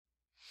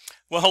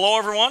Well, hello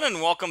everyone, and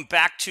welcome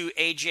back to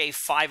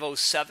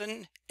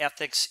AJ507,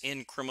 Ethics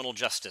in Criminal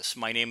Justice.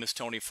 My name is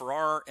Tony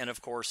Farrar, and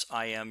of course,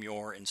 I am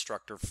your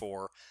instructor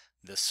for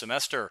this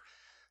semester.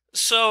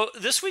 So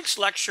this week's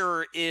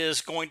lecture is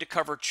going to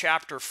cover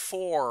Chapter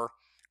 4,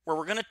 where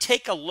we're going to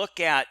take a look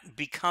at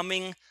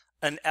becoming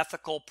an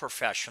ethical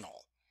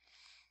professional.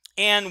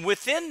 And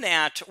within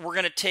that, we're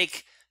going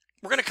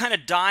to kind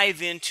of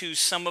dive into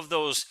some of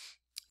those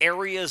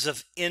areas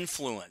of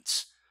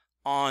influence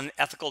on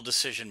ethical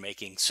decision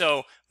making.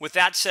 So with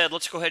that said,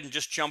 let's go ahead and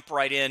just jump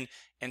right in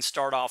and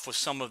start off with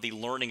some of the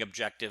learning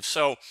objectives.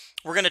 So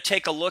we're going to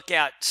take a look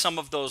at some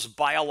of those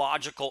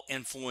biological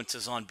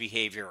influences on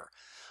behavior.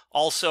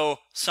 Also,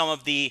 some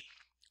of the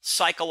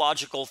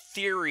psychological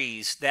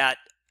theories that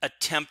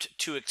attempt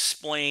to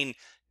explain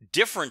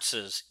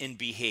differences in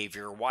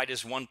behavior. Why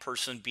does one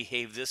person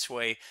behave this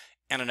way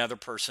and another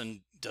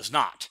person does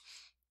not?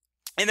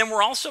 And then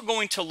we're also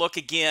going to look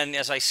again,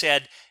 as I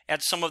said,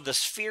 at some of the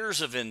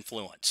spheres of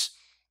influence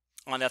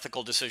on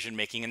ethical decision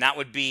making, and that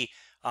would be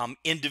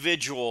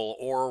individual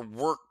or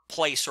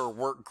workplace or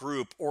work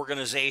group,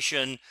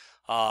 organization,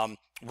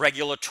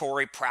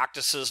 regulatory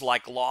practices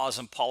like laws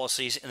and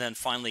policies, and then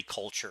finally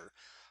culture.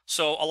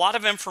 So a lot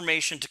of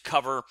information to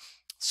cover.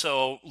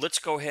 So let's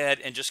go ahead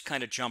and just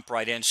kind of jump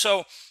right in.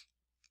 So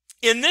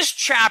in this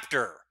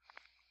chapter,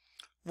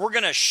 we're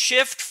going to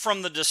shift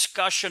from the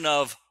discussion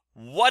of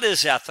what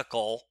is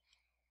ethical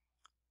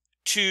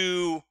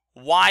to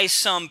why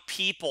some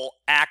people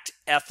act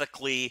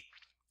ethically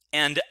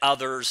and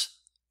others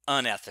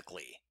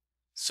unethically.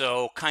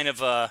 So kind of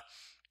a,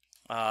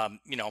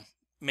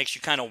 makes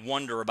you kind of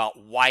wonder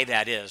about why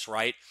that is,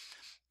 right?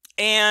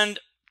 And,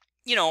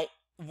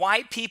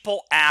 why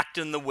people act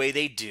in the way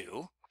they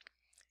do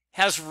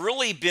has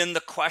really been the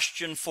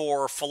question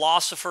for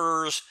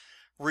philosophers,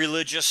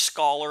 religious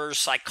scholars,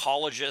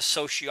 psychologists,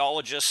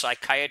 sociologists,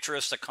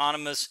 psychiatrists,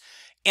 economists,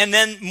 and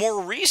then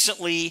more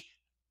recently,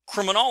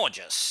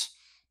 criminologists.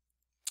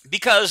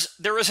 Because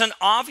there is an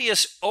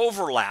obvious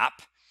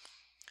overlap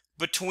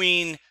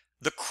between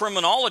the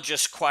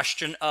criminologist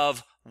question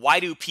of why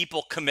do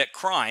people commit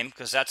crime,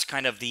 because that's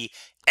kind of the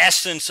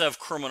essence of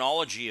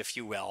criminology, if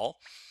you will,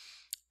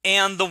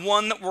 and the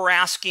one that we're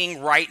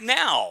asking right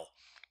now.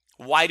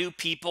 Why do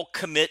people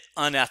commit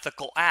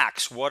unethical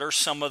acts? What are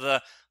some of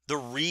the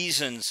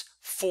reasons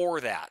for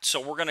that?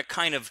 So we're going to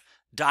kind of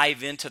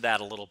dive into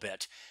that a little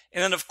bit.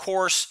 And then, of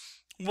course,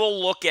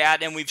 we'll look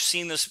at, and we've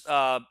seen this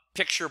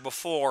picture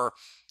before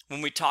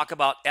when we talk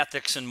about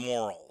ethics and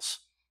morals,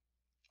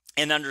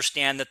 and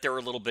understand that they're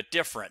a little bit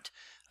different.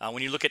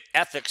 When you look at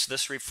ethics,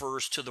 this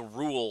refers to the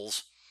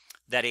rules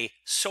that a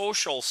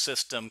social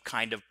system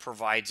kind of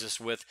provides us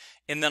with,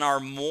 and then our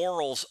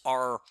morals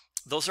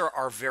those are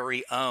our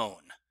very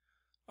own,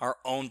 our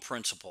own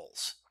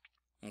principles.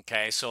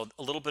 Okay, so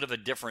a little bit of a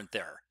difference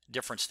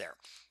there.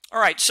 All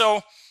right,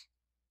 so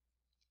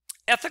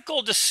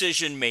ethical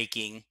decision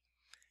making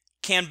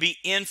can be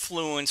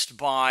influenced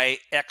by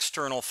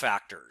external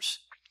factors.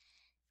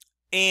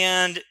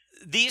 And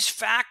these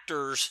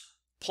factors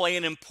play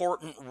an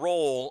important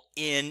role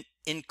in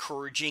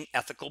encouraging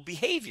ethical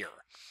behavior,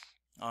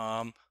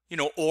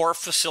 or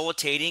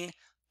facilitating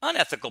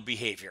unethical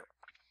behavior.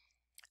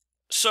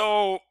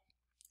 So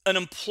an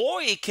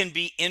employee can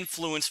be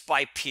influenced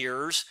by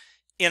peers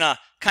in a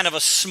kind of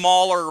a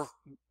smaller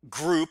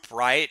group,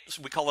 right?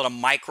 We call it a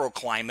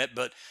microclimate,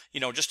 but,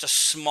 just a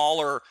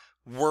smaller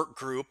work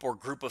group or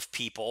group of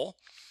people.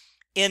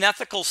 In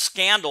ethical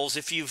scandals,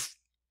 if you've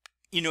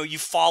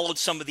followed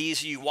some of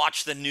these, or you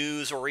watch the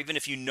news, or even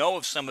if you know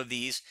of some of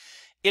these,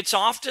 it's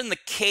often the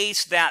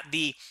case that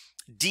the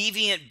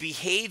deviant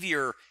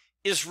behavior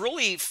is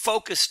really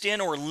focused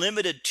in or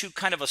limited to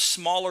kind of a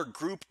smaller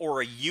group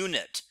or a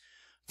unit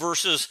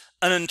versus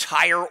an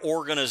entire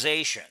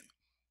organization.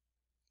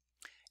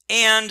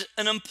 And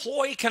an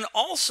employee can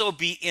also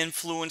be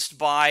influenced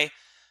by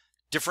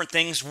different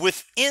things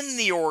within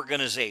the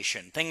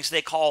organization, things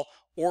they call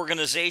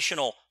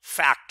organizational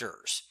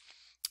factors,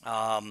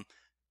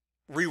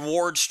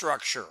 reward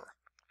structure,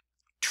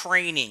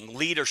 training,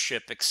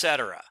 leadership,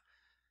 etc.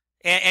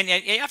 And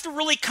you have to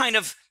really kind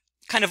of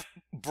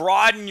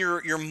broaden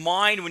your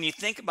mind when you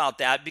think about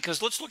that,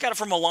 because let's look at it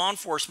from a law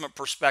enforcement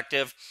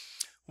perspective.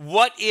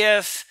 What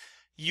if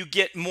you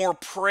get more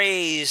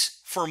praise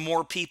for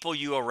more people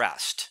you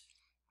arrest?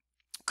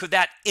 Could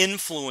that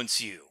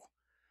influence you?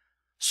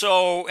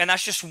 So, and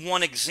that's just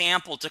one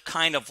example to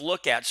kind of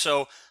look at.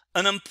 So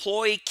an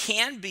employee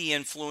can be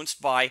influenced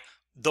by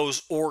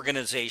those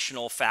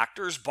organizational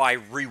factors, by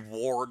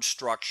reward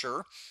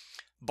structure,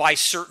 by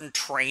certain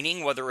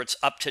training, whether it's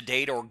up to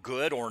date or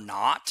good or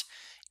not,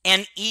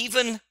 and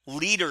even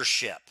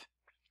leadership.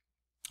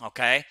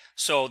 Okay,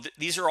 so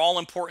these are all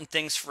important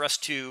things for us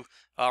to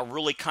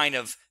really kind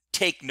of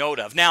take note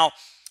of. Now,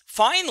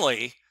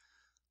 finally,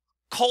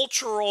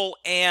 cultural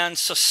and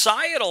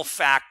societal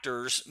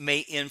factors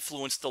may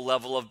influence the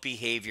level of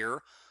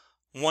behavior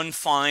one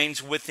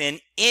finds within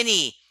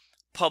any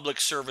public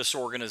service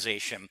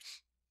organization.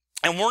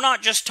 And we're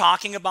not just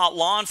talking about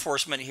law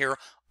enforcement here,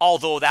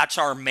 although that's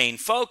our main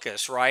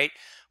focus, right?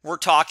 We're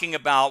talking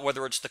about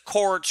whether it's the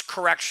courts,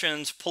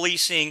 corrections,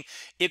 policing.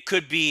 It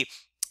could be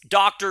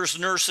doctors,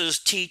 nurses,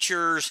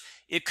 teachers.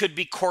 It could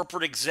be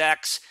corporate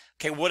execs.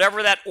 Okay,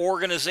 whatever that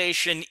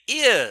organization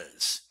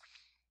is.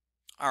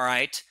 All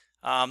right.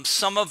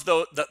 Some of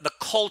the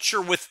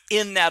culture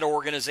within that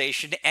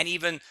organization and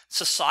even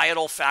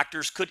societal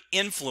factors could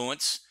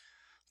influence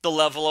the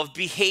level of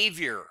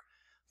behavior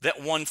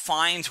that one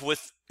finds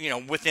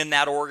within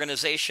that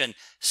organization,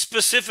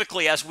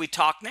 specifically as we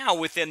talk now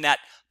within that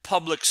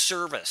public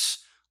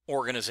service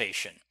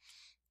organization.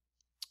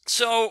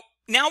 So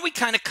now we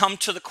kind of come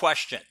to the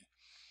question,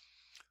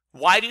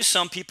 why do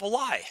some people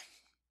lie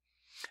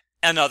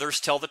and others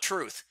tell the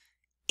truth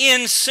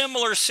in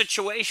similar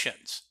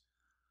situations?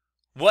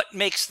 What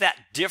makes that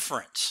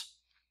difference?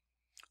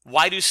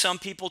 Why do some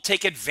people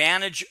take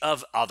advantage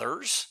of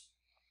others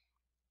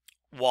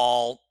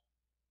while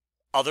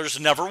others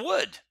never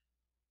would?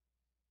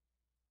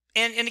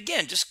 And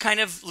again, just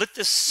kind of let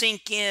this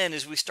sink in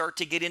as we start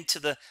to get into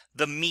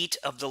the meat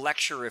of the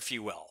lecture, if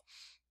you will.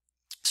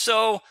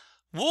 So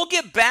we'll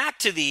get back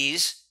to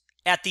these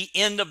at the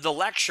end of the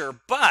lecture,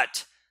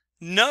 but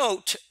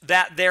note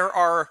that there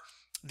are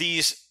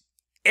these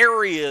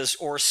areas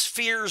or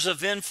spheres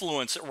of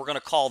influence that we're going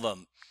to call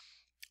them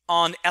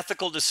on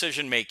ethical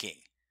decision making.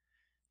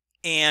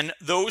 And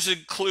those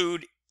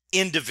include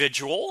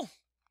individual,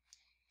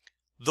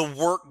 the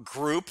work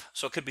group,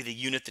 so it could be the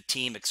unit, the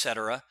team,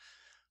 etc.,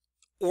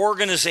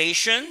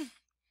 organization,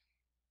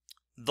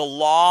 the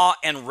law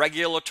and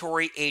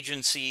regulatory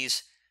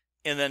agencies,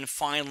 and then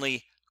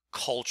finally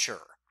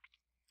culture.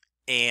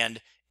 And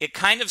it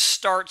kind of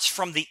starts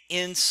from the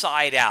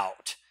inside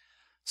out.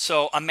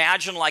 So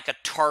imagine like a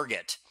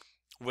target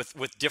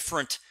with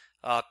different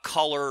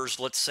colors,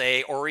 let's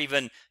say, or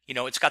even,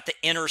 it's got the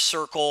inner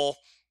circle,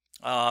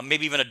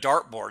 maybe even a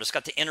dartboard. It's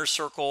got the inner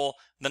circle,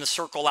 then a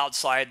circle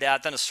outside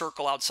that, then a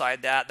circle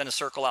outside that, then a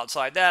circle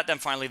outside that, then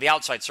finally the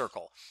outside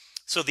circle.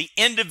 So the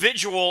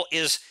individual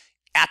is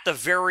at the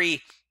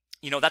very,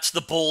 that's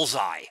the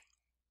bullseye.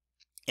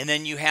 And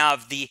then you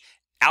have the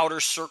outer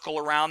circle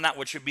around that,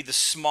 which would be the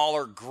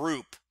smaller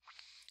group,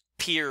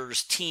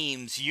 peers,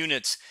 teams,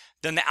 units.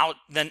 Then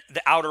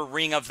the outer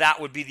ring of that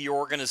would be the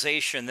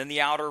organization. Then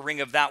the outer ring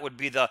of that would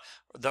be the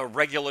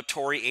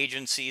regulatory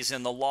agencies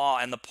and the law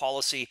and the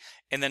policy.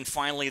 And then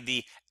finally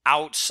the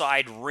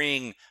outside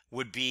ring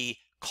would be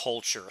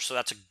culture. So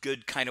that's a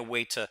good kind of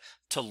way to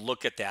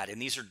look at that.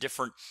 And these are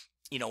different,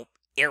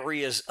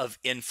 areas of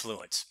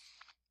influence.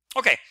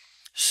 Okay,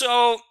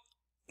 so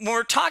when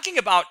we're talking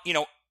about,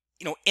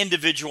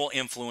 individual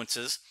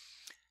influences,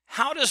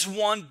 how does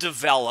one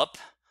develop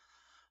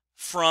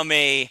from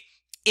a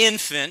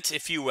infant,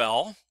 if you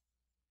will,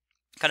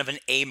 kind of an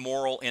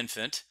amoral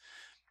infant,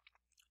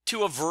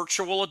 to a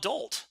virtual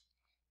adult?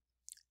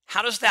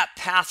 How does that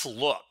path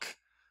look?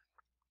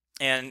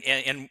 And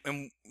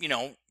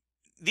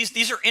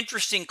these are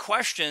interesting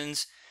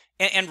questions,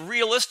 and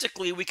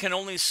realistically, we can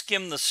only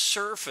skim the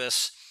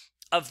surface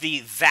of the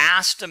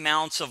vast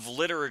amounts of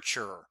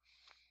literature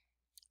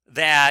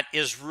that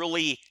is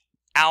really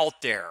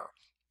out there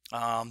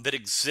that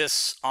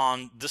exists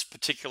on this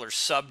particular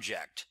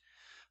subject.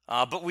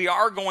 But we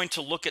are going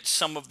to look at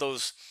some of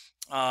those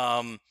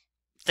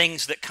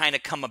things that kind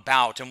of come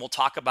about, and we'll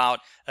talk about,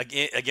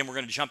 again, we're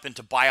going to jump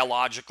into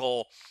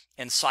biological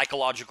and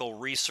psychological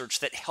research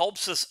that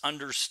helps us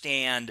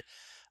understand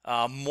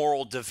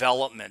moral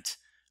development,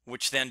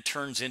 which then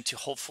turns into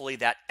hopefully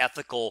that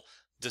ethical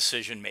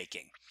decision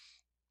making.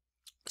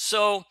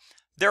 So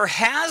there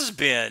has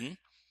been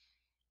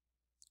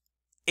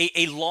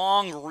a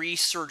long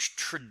research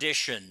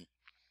tradition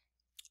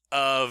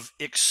of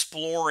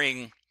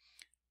exploring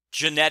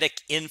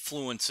genetic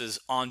influences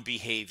on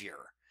behavior.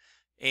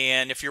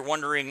 And if you're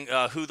wondering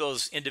who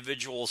those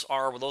individuals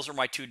are, well, those are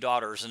my two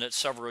daughters, and it's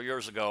several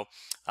years ago,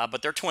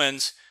 but they're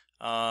twins,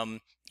 and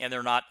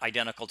they're not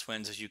identical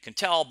twins, as you can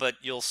tell, but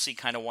you'll see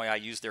kind of why I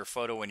use their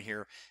photo in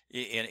here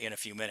in a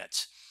few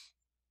minutes.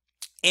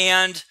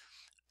 And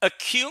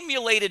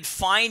accumulated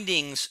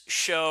findings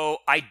show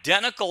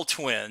identical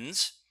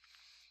twins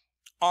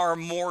are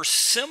more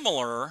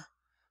similar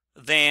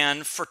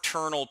than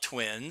fraternal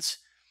twins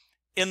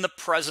in the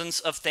presence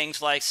of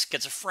things like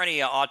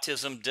schizophrenia,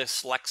 autism,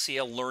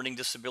 dyslexia, learning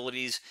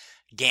disabilities,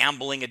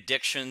 gambling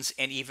addictions,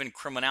 and even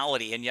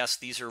criminality. And yes,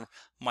 these are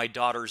my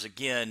daughters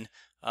again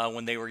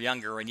when they were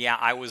younger. And yeah,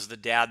 I was the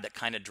dad that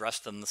kind of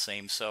dressed them the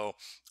same. So,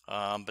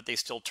 but they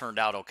still turned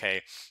out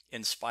okay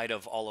in spite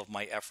of all of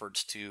my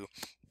efforts to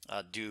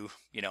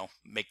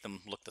make them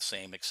look the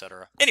same,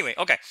 etc. Anyway,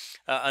 okay,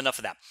 enough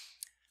of that.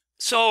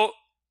 So,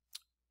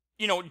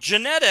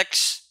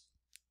 genetics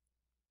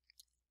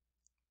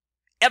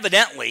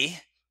evidently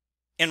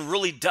and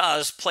really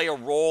does play a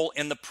role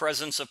in the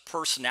presence of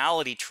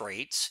personality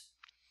traits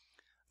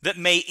that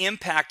may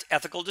impact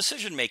ethical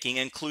decision making,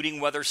 including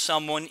whether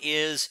someone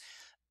is,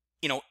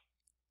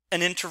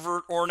 an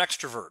introvert or an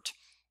extrovert,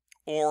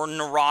 or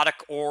neurotic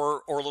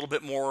or a little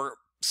bit more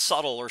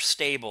subtle or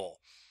stable,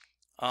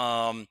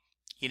 kind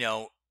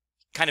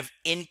of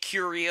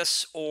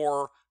incurious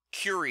or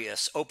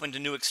curious, open to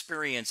new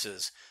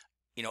experiences,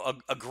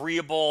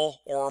 agreeable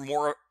or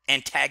more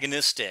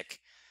antagonistic,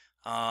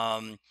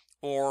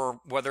 or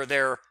whether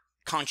they're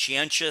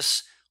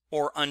conscientious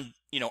or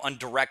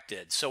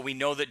undirected. So we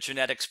know that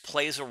genetics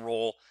plays a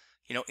role,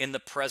 in the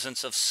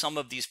presence of some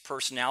of these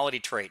personality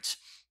traits.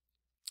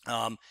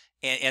 And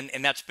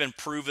that's been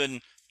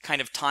proven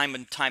kind of time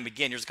and time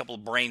again. Here's a couple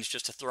of brains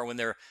just to throw in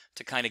there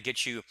to kind of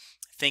get you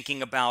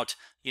thinking about,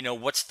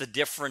 what's the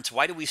difference?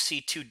 Why do we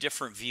see two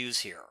different views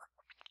here?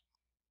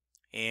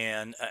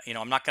 And,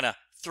 I'm not going to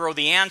throw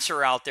the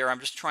answer out there. I'm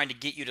just trying to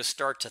get you to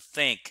start to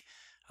think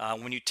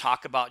when you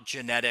talk about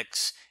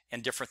genetics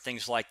and different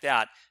things like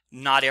that.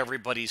 Not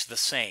everybody's the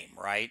same,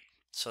 right?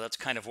 So that's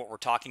kind of what we're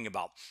talking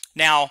about.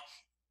 Now,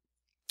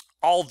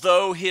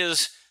 although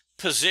his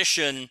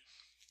position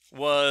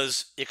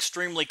was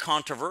extremely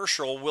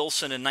controversial,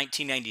 Wilson in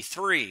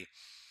 1993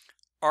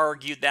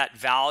 argued that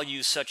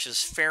values such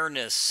as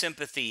fairness,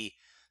 sympathy,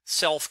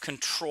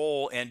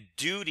 self-control, and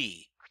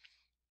duty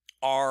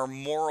are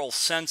moral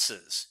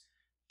senses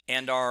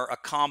and are a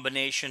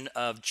combination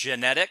of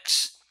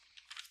genetics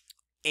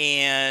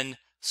and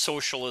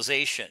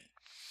socialization.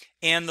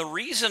 And the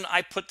reason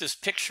I put this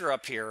picture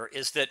up here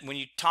is that when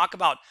you talk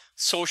about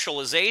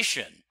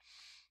socialization,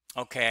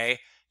 okay,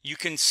 you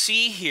can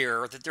see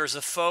here that there's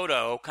a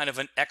photo, kind of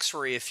an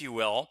x-ray, if you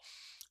will,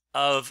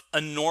 of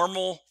a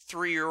normal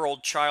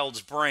 3-year-old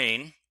child's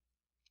brain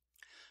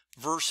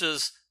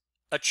versus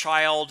a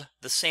child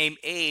the same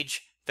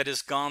age that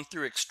has gone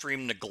through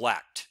extreme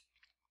neglect.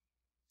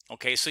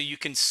 Okay, so you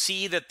can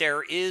see that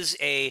there is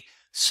a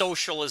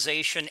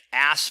socialization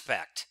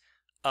aspect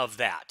of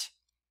that.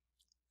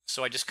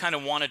 So I just kind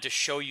of wanted to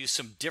show you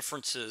some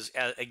differences,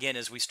 again,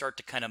 as we start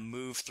to kind of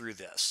move through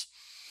this.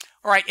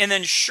 All right, and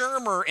then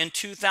Shermer in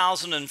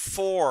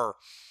 2004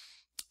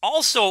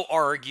 also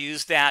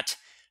argues that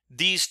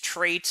these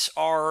traits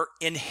are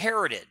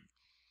inherited,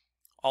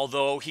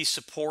 although he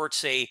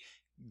supports a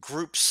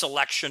group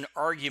selection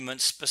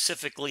argument.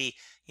 Specifically,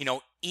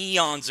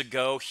 eons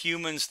ago,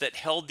 humans that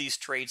held these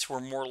traits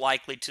were more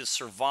likely to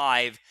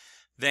survive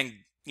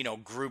than,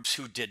 groups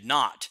who did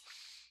not.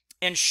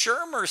 And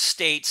Shermer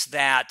states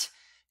that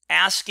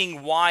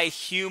asking why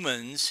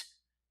humans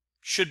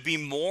should be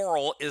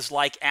moral is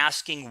like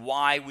asking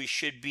why we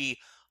should be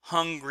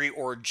hungry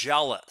or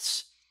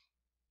jealous.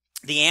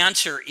 The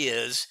answer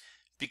is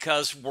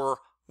because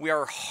we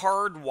are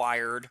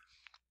hardwired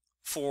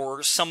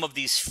for some of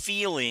these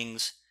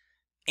feelings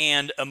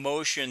and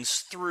emotions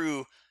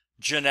through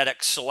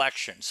genetic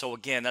selection. So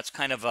again, that's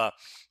kind of a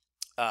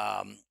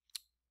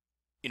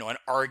an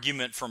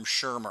argument from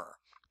Shermer.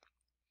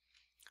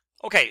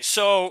 Okay,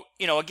 so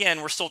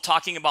again, we're still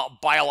talking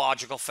about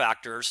biological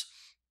factors.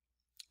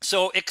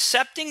 So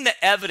accepting the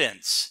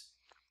evidence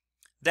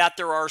that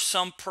there are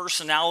some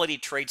personality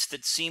traits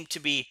that seem to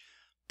be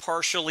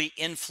partially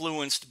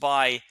influenced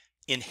by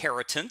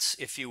inheritance,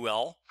 if you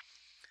will,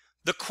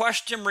 the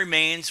question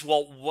remains,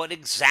 well, what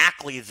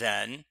exactly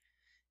then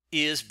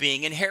is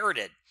being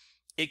inherited?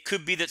 It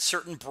could be that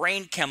certain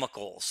brain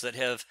chemicals that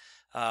have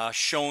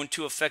shown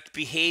to affect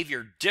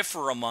behavior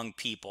differ among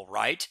people,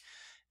 right?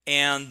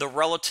 And the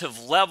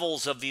relative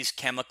levels of these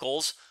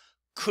chemicals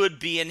could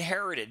be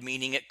inherited,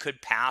 meaning it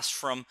could pass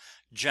from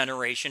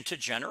generation to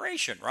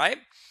generation, right?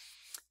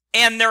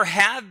 And there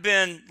have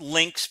been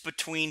links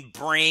between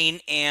brain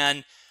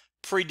and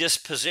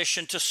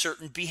predisposition to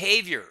certain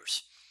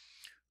behaviors.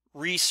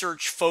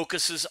 Research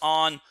focuses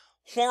on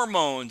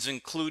hormones,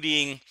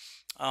 including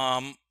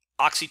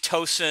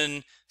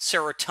oxytocin,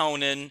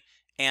 serotonin,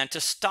 and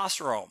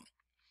testosterone.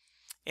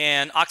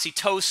 And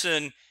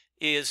oxytocin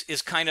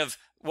is kind of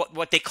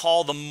what they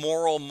call the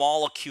moral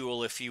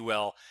molecule, if you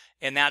will.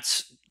 And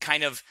that's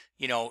kind of,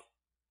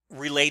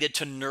 related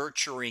to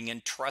nurturing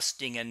and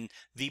trusting and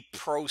the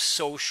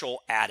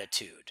pro-social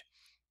attitude.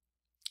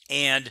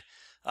 And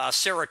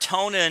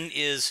serotonin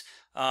is,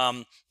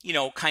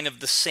 kind of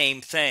the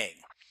same thing.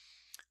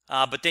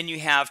 But then you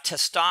have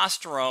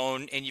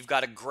testosterone and you've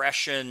got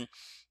aggression,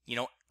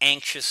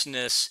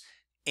 anxiousness,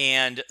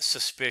 and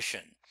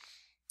suspicion.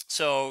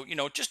 So,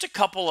 just a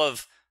couple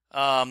of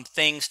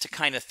things to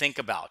kind of think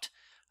about.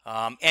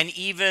 And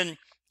even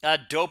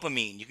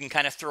dopamine, you can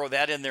kind of throw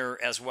that in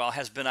there as well,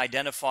 has been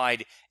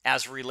identified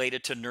as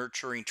related to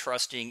nurturing,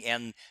 trusting,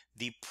 and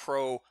the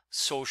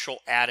pro-social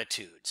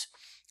attitudes.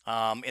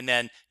 And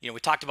then, we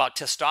talked about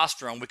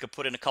testosterone. We could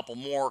put in a couple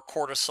more.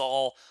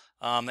 Cortisol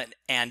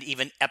and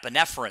even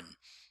epinephrine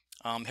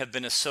have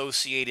been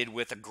associated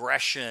with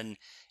aggression,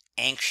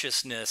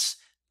 anxiousness,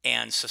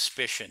 and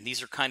suspicion.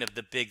 These are kind of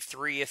the big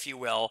three, if you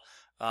will,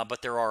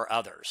 but there are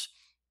others.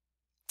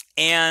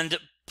 And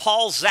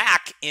Paul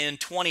Zak in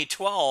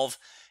 2012,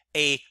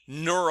 a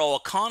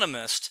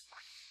neuroeconomist,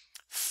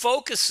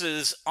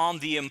 focuses on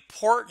the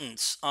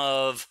importance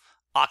of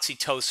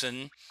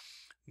oxytocin,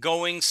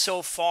 going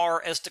so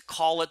far as to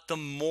call it the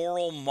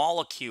moral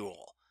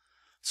molecule.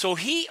 So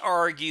he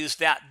argues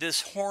that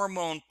this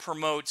hormone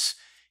promotes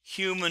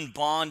human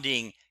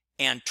bonding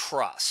and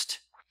trust.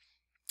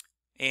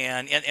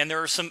 And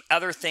there are some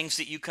other things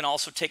that you can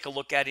also take a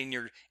look at in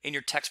your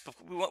textbook.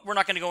 We're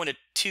not going to go into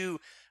too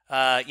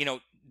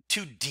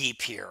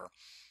deep here,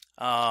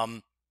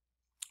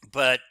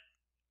 but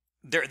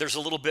there's a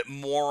little bit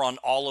more on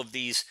all of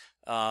these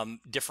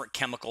different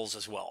chemicals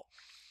as well.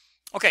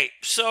 Okay,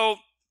 so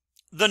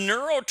the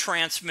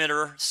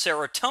neurotransmitter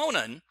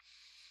serotonin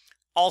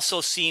also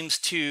seems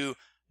to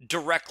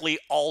directly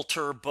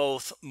alter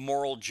both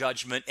moral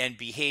judgment and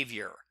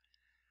behavior.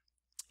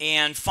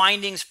 And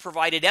findings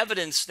provided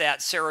evidence that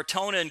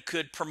serotonin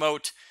could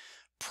promote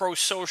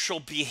pro-social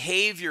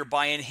behavior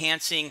by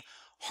enhancing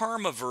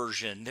harm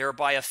aversion,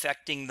 thereby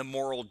affecting the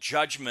moral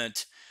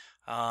judgment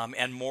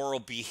and moral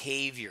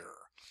behavior.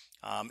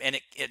 And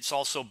it's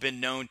also been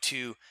known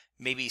to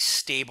maybe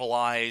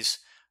stabilize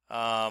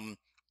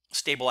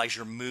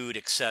your mood,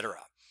 etc.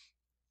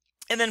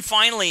 And then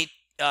finally,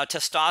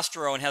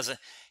 testosterone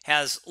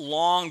has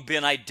long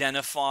been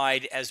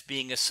identified as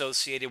being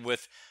associated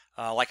with,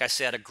 like I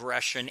said,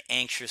 aggression,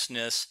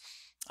 anxiousness,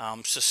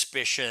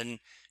 suspicion,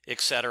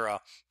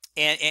 etc.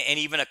 And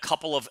even a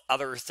couple of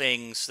other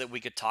things that we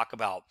could talk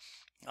about.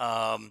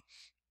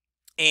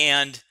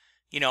 And,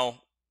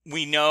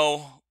 we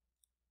know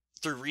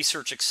through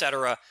research,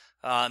 etc.,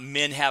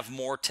 men have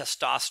more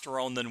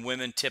testosterone than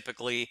women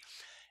typically.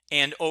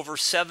 And over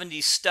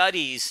 70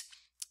 studies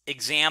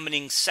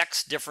examining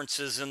sex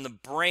differences in the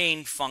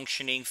brain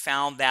functioning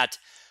found that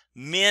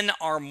men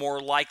are more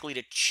likely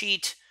to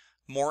cheat,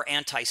 more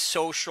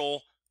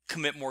antisocial,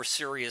 commit more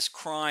serious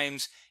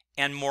crimes,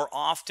 and more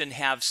often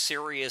have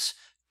serious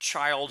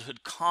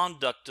childhood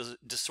conduct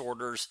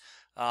disorders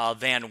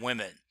than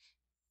women.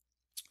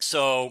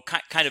 So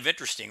kind of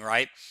interesting,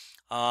 right?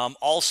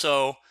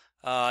 Also,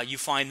 you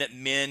find that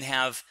men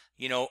have,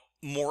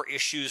 more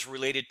issues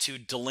related to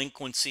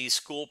delinquency,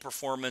 school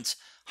performance,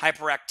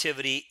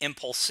 hyperactivity,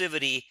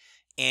 impulsivity,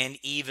 and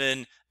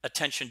even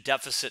attention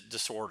deficit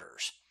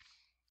disorders.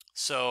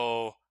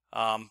 So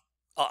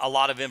a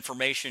lot of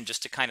information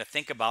just to kind of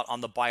think about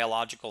on the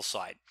biological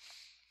side.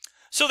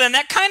 So then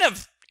that kind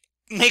of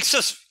makes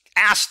us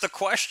ask the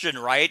question,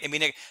 right? I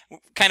mean,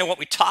 kind of what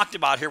we talked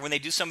about here when they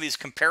do some of these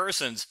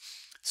comparisons.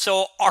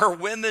 So are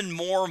women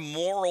more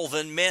moral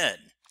than men?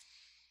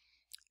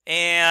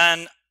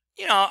 And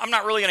I'm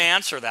not really going to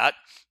answer that.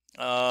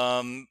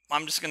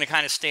 I'm just going to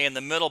kind of stay in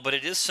the middle, but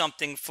it is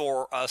something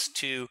for us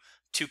to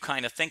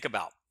kind of think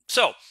about.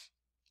 So,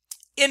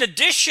 in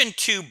addition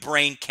to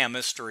brain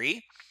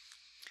chemistry,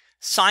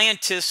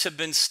 scientists have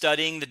been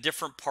studying the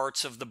different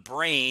parts of the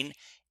brain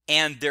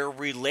and their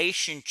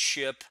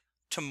relationship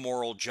to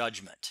moral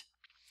judgment.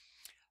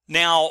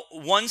 Now,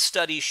 one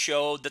study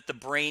showed that the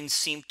brain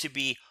seemed to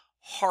be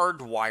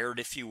hardwired,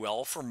 if you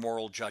will, for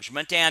moral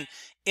judgment. And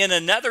in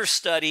another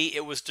study,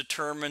 it was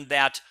determined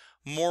that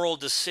moral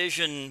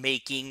decision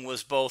making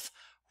was both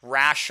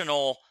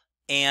rational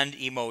and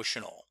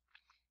emotional.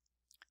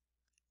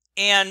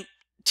 And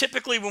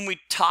typically when we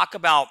talk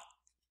about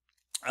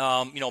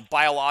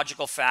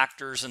biological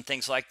factors and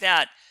things like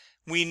that,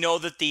 we know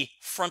that the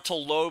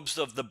frontal lobes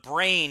of the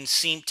brain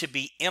seem to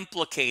be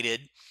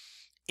implicated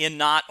in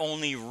not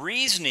only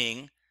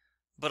reasoning,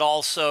 but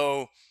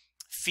also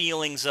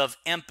feelings of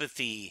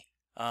empathy,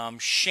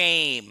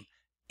 shame,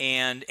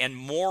 and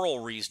moral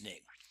reasoning.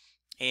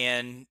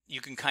 And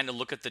you can kind of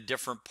look at the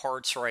different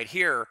parts right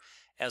here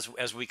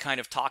as we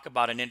kind of talk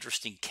about an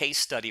interesting case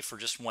study for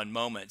just one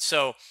moment.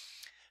 So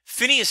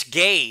Phineas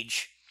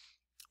Gage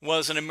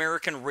was an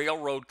American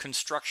railroad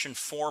construction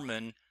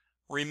foreman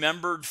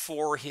remembered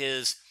for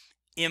his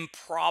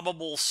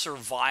improbable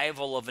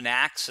survival of an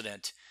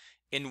accident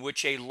in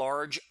which a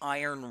large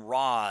iron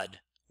rod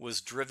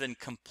was driven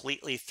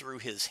completely through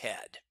his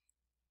head,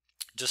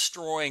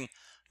 destroying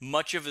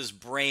much of his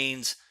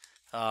brain's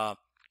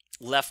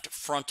left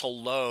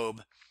frontal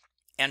lobe.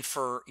 And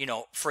for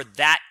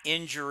that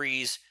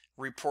injury's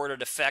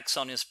reported effects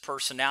on his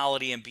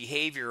personality and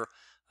behavior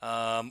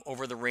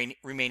over the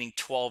remaining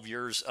 12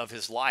 years of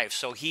his life.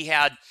 So he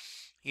had,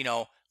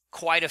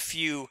 quite a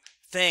few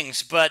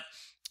things. But,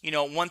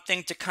 one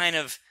thing to kind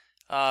of,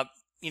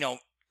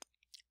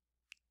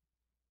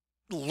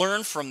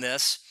 learn from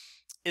this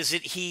is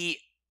that he,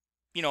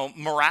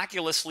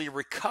 miraculously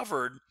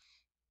recovered,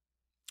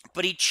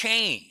 but he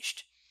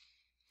changed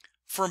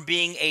from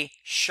being a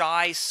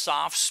shy,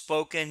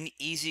 soft-spoken,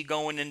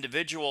 easygoing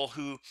individual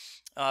who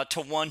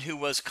to one who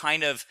was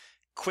kind of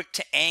quick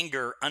to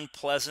anger,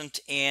 unpleasant,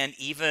 and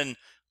even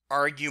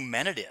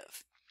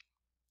argumentative.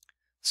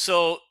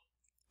 So,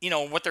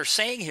 what they're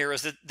saying here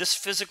is that this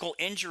physical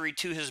injury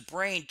to his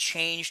brain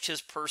changed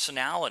his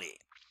personality.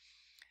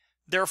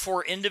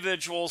 Therefore,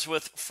 individuals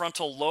with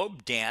frontal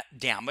lobe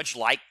damage,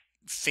 like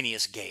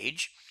Phineas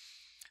Gage,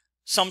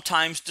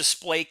 sometimes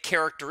display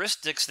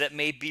characteristics that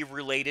may be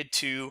related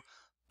to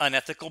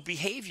unethical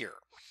behavior,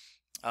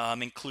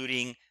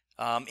 including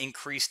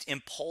increased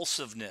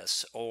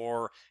impulsiveness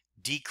or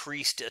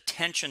decreased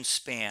attention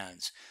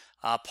spans,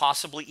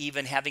 possibly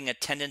even having a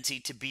tendency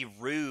to be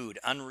rude,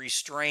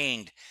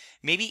 unrestrained,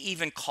 maybe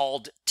even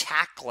called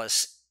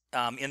tactless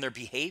in their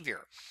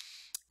behavior,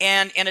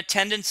 and a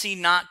tendency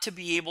not to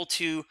be able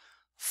to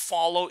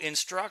follow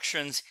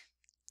instructions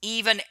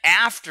even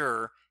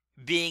after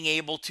being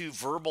able to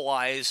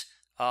verbalize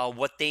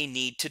what they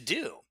need to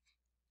do.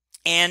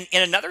 And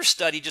in another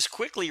study, just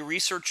quickly,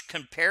 research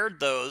compared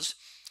those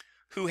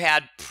who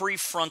had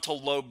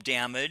prefrontal lobe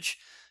damage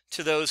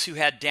to those who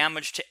had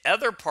damage to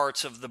other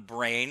parts of the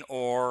brain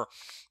or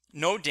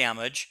no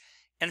damage,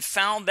 and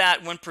found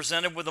that when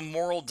presented with a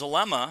moral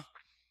dilemma,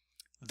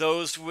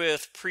 those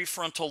with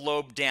prefrontal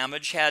lobe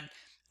damage had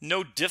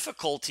no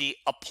difficulty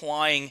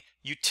applying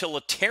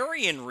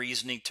utilitarian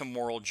reasoning to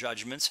moral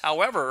judgments.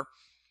 However,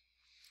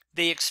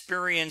 they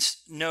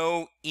experienced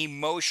no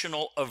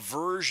emotional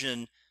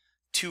aversion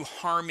to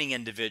harming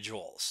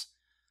individuals.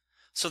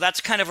 So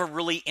that's kind of a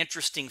really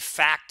interesting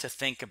fact to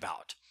think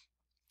about.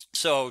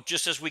 So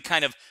just as we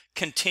kind of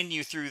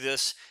continue through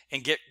this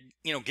and get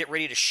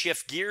ready to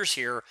shift gears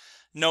here,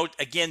 note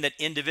again that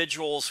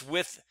individuals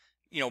with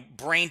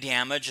brain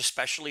damage,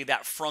 especially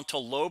that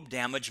frontal lobe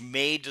damage,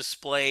 may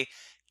display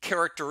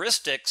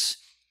characteristics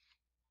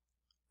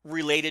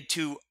related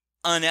to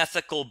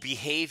unethical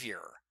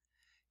behavior.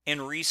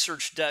 And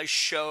research does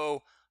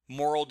show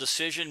moral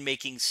decision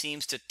making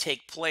seems to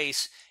take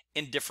place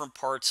in different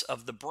parts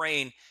of the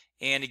brain.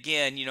 And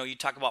again, you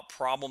talk about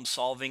problem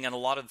solving and a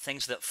lot of the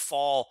things that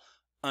fall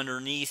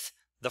underneath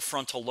the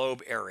frontal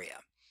lobe area.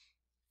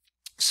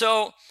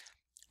 So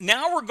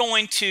now we're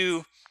going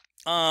to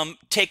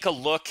take a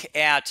look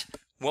at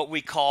what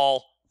we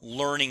call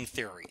learning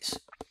theories.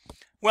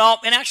 Well,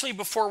 and actually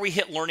before we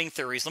hit learning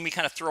theories, let me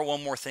kind of throw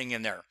one more thing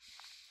in there.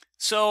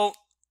 So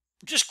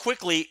just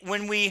quickly,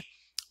 when we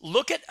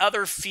look at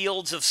other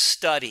fields of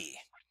study,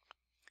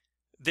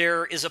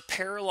 there is a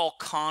parallel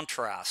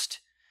contrast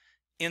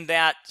in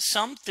that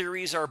some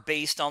theories are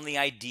based on the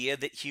idea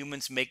that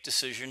humans make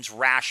decisions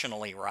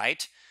rationally,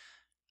 right?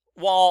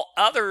 While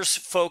others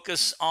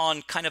focus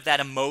on kind of that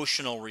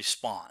emotional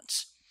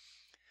response.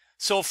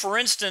 So for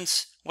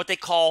instance, what they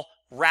call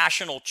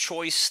rational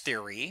choice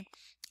theory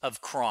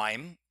of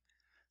crime,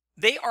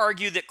 they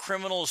argue that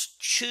criminals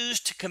choose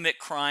to commit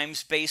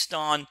crimes based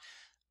on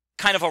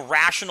kind of a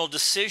rational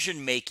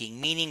decision making,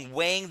 meaning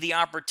weighing the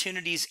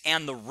opportunities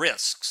and the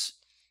risks.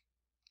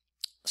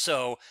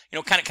 So,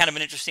 kind of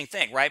an interesting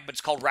thing, right? But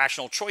it's called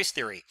rational choice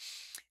theory.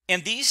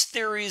 And these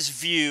theories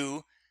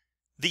view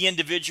the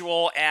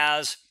individual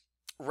as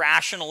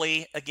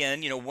rationally,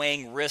 again,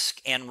 weighing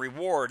risk and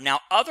reward.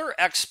 Now, other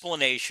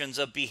explanations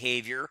of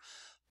behavior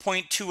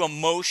point to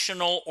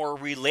emotional or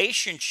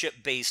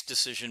relationship-based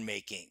decision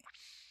making.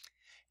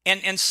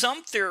 And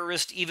some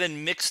theorists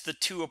even mix the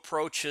two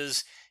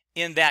approaches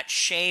in that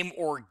shame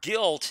or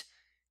guilt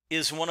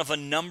is one of a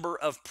number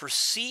of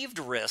perceived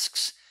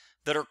risks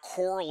that are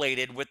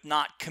correlated with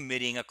not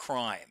committing a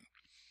crime.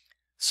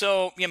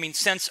 So,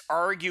 since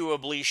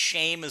arguably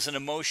shame is an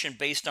emotion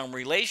based on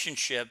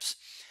relationships,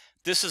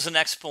 this is an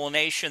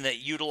explanation that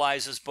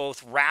utilizes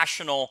both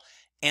rational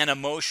and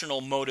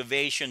emotional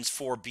motivations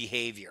for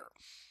behavior.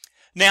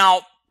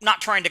 Now, not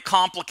trying to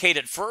complicate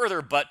it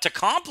further, but to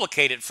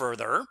complicate it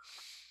further,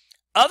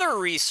 other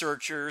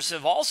researchers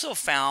have also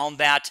found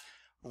that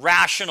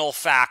rational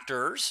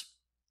factors,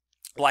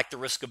 like the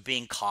risk of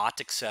being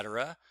caught,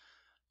 etc.,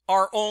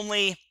 are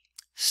only,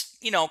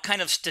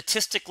 kind of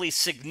statistically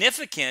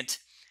significant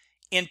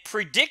in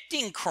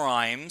predicting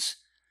crimes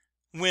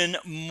when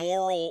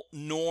moral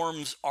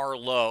norms are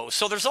low.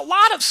 So there's a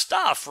lot of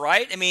stuff,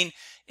 right?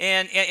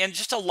 And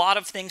just a lot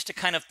of things to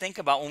kind of think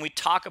about when we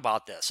talk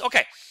about this.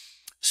 Okay,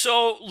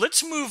 so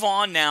let's move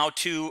on now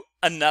to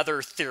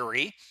another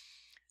theory.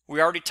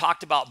 We already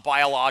talked about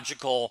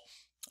biological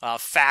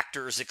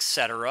factors,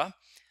 etc.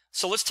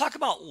 So let's talk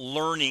about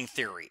learning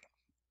theory.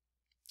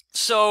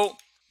 So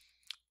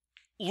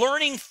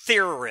learning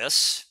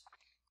theorists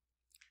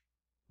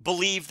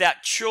believe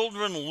that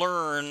children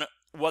learn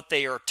what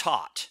they are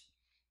taught,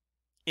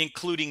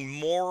 including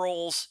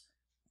morals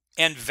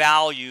and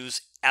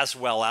values as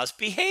well as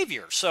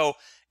behavior. So,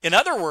 in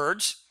other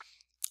words,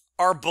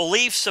 our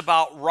beliefs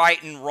about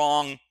right and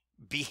wrong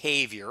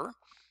behavior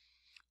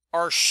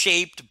are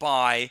shaped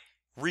by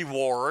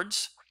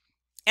rewards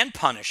and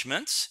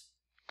punishments,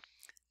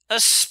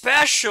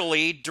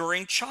 especially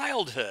during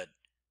childhood.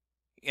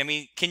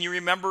 Can you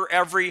remember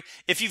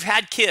if you've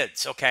had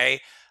kids, okay,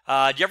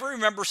 do you ever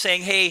remember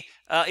saying, hey,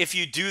 if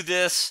you do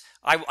this,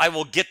 I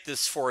will get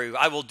this for you.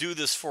 I will do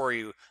this for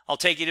you. I'll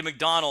take you to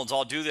McDonald's.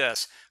 I'll do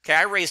this. Okay,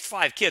 I raised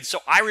 5 kids, so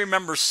I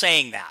remember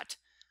saying that.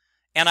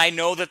 And I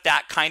know that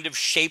that kind of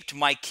shaped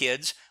my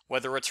kids,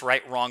 whether it's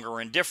right, wrong,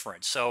 or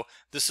indifferent. So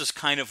this is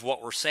kind of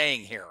what we're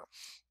saying here.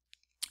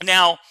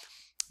 Now,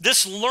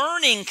 this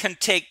learning can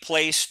take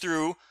place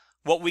through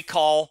what we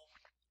call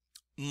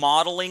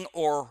modeling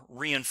or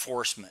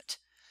reinforcement.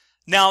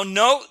 Now,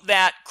 note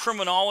that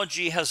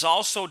criminology has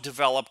also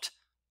developed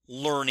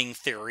learning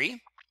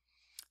theory,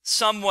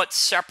 somewhat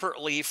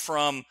separately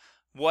from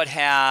what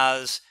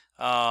has,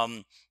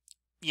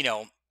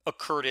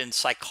 occurred in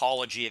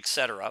psychology,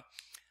 etc.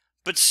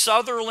 But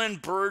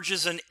Sutherland,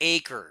 Burgess, and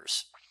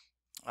Akers,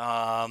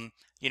 and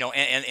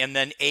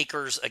then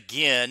Akers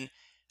again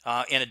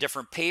in a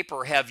different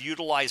paper have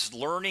utilized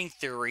learning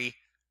theory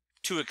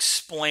to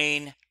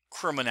explain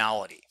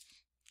criminality.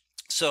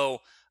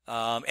 So,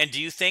 and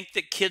do you think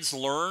that kids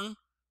learn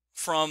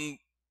from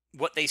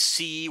what they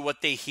see,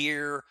 what they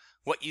hear,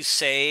 what you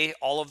say,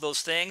 all of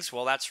those things?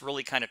 Well, that's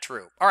really kind of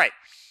true. All right,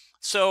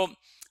 so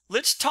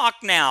let's talk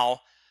now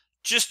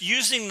just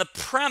using the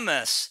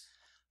premise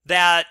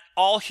that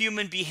all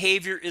human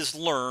behavior is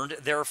learned,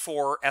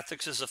 therefore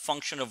ethics is a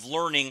function of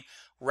learning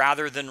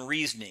rather than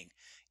reasoning.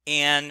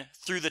 And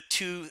through the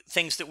two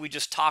things that we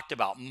just talked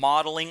about,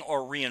 modeling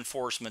or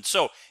reinforcement.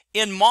 So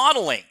in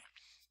modeling,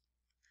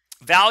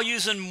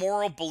 values and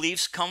moral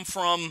beliefs come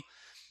from,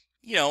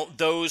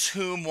 those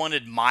whom one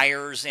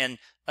admires and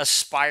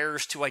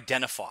aspires to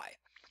identify.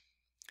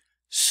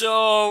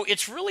 So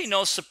it's really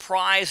no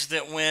surprise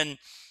that when,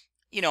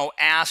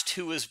 asked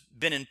who has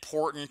been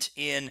important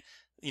in,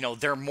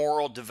 their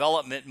moral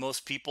development,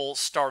 most people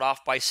start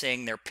off by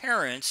saying their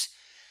parents,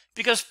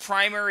 because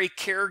primary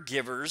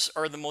caregivers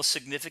are the most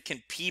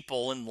significant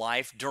people in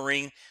life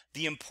during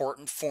the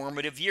important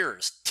formative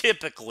years,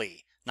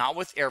 typically. Not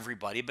with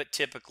everybody, but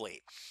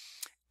typically.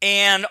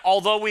 And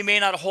although we may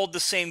not hold the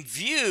same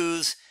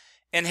views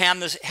and have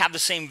the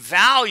same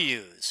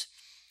values,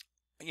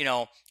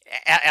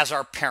 as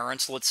our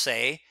parents, let's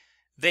say,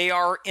 they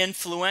are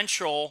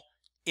influential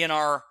in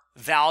our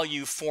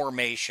value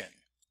formation.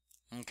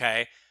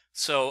 Okay,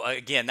 so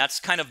again,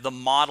 that's kind of the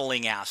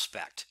modeling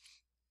aspect.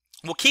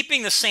 Well,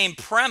 keeping the same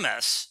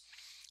premise,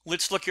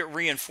 let's look at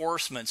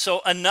reinforcement.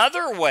 So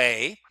another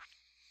way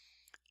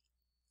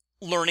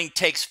learning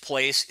takes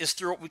place is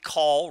through what we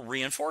call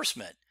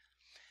reinforcement.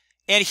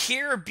 And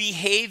here,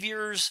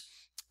 behaviors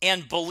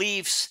and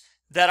beliefs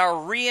that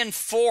are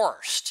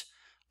reinforced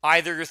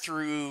either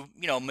through,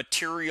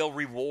 material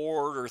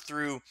reward or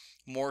through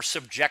more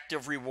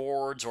subjective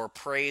rewards or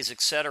praise,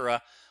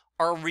 etc.,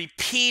 are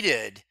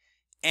repeated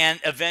and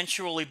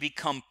eventually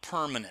become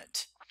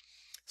permanent.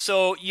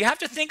 So you have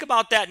to think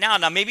about that now.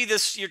 Now, maybe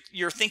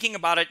you're thinking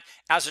about it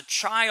as a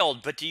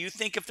child, but do you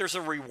think if there's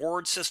a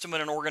reward system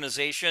in an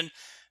organization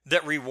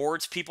that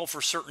rewards people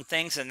for certain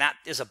things and that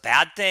is a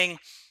bad thing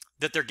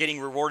that they're getting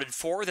rewarded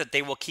for, that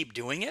they will keep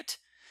doing it?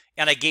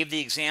 And I gave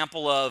the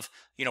example of,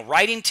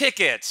 writing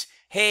tickets.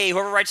 Hey,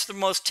 whoever writes the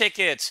most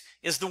tickets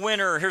is the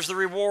winner. Here's the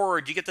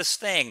reward. You get this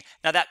thing.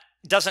 Now, that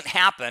doesn't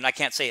happen. I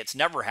can't say it's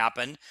never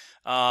happened,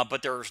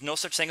 but there's no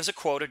such thing as a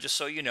quota, just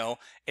so you know.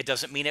 It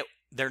doesn't mean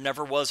there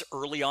never was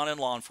early on in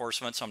law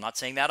enforcement, so I'm not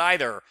saying that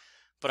either.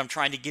 But I'm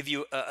trying to give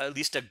you at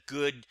least a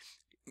good,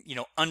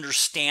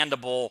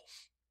 understandable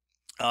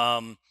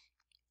kind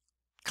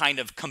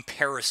of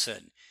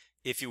comparison,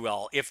 if you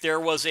will. If there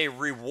was a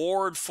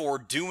reward for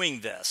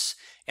doing this,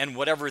 and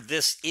whatever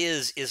this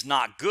is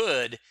not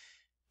good,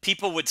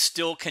 people would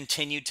still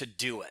continue to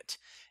do it.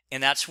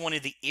 And that's one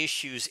of the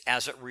issues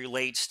as it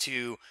relates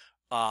to,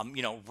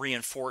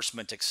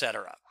 reinforcement,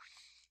 etc.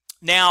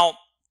 Now,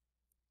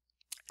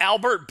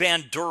 Albert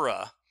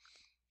Bandura,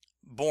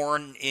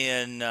 born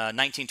in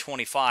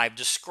 1925,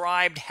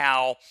 described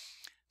how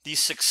the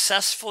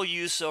successful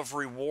use of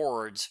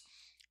rewards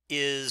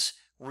is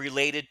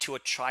related to a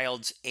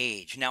child's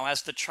age. Now,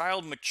 as the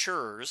child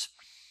matures,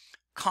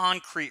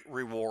 concrete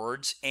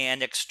rewards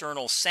and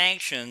external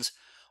sanctions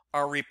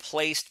are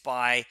replaced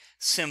by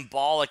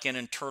symbolic and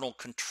internal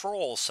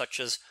control, such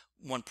as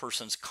one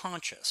person's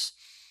conscience.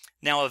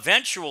 Now,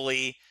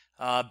 eventually,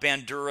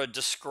 Bandura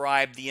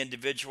described the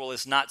individual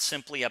as not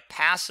simply a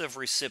passive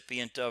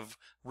recipient of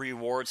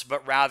rewards,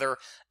 but rather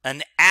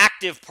an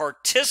active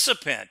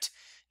participant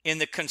in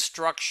the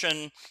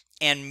construction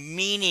and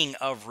meaning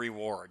of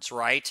rewards,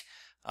 right?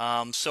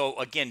 So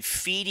again,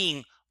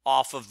 feeding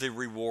off of the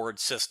reward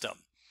system.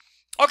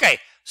 Okay,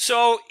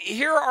 so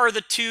here are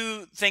the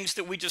two things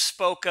that we just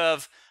spoke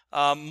of,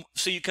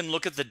 so you can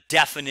look at the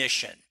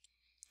definition.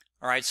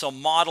 All right, so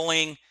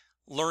modeling,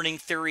 learning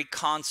theory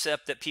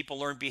concept that people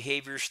learn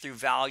behaviors through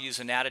values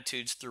and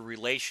attitudes through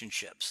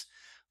relationships.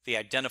 They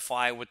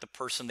identify with the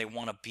person they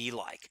want to be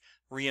like.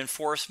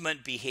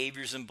 Reinforcement,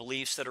 behaviors and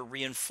beliefs that are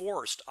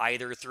reinforced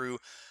either through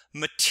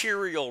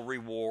material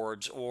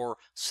rewards or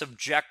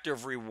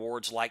subjective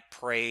rewards like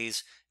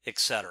praise,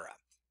 etc.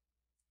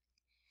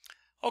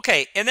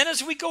 Okay, and then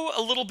as we go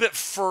a little bit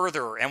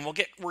further, and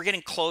we're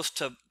getting close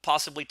to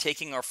possibly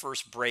taking our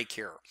first break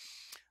here.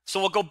 So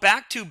we'll go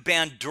back to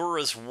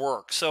Bandura's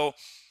work. So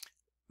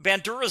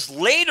Bandura's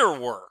later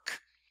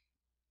work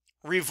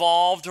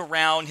revolved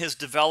around his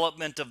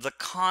development of the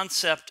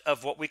concept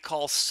of what we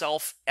call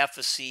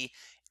self-efficacy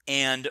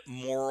and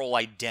moral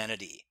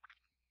identity.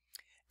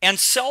 And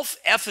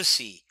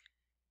self-efficacy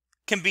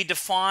can be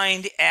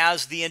defined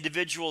as the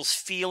individual's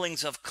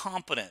feelings of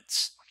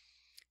competence.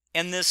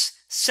 And this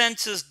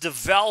sense is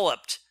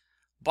developed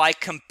by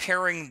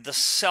comparing the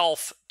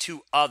self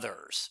to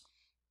others.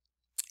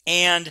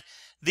 And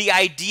the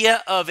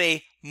idea of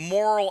a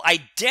moral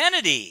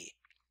identity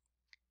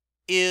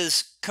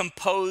is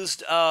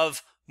composed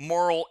of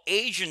moral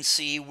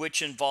agency,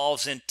 which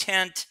involves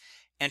intent,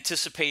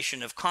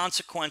 anticipation of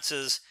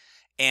consequences,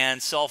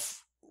 and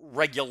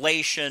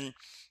self-regulation,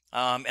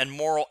 and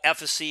moral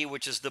efficacy,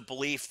 which is the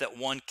belief that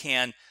one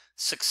can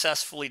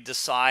successfully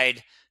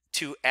decide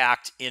to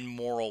act in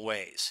moral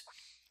ways.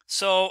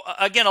 So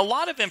again, a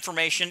lot of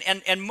information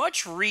and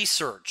much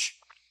research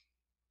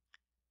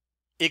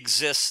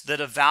exists that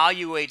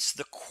evaluates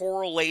the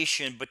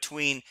correlation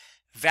between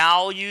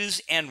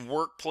values and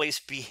workplace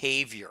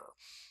behavior,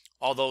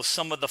 although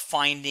some of the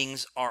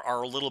findings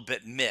are a little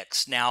bit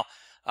mixed. Now,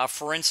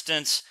 for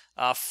instance,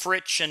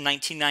 Fritsch in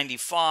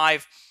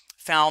 1995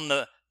 found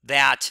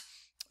that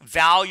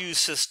value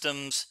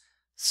systems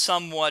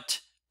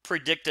somewhat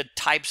predicted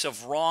types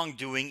of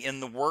wrongdoing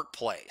in the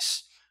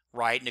workplace,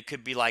 right? And it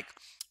could be like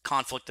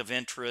conflict of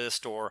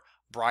interest or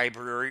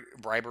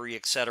bribery,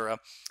 etc.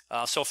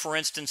 So, for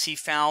instance, he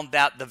found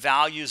that the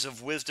values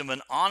of wisdom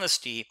and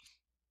honesty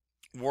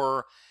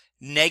were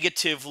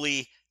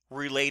negatively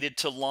related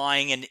to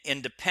lying, and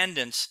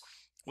independence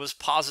was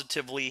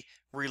positively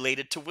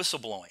related to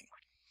whistleblowing.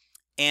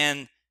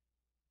 And,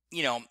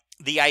 you know,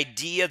 the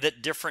idea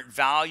that different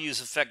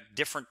values affect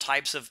different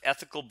types of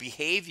ethical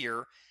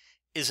behavior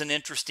is an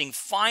interesting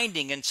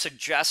finding and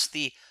suggests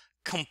the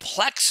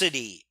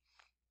complexity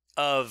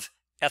of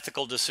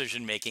ethical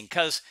decision making,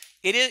 because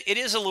it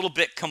is a little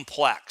bit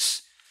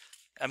complex.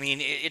 I mean,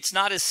 it's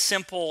not as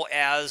simple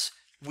as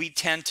we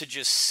tend to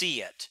just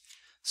see it.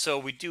 So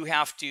we do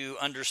have to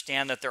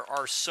understand that there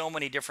are so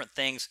many different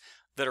things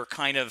that are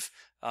kind of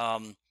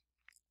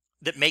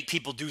that make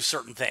people do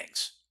certain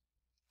things.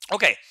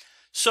 Okay,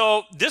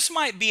 so this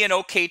might be an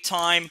okay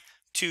time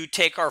to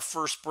take our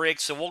first break.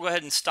 So we'll go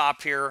ahead and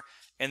stop here,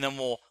 and then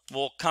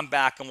we'll come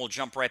back and we'll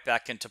jump right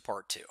back into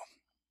part 2.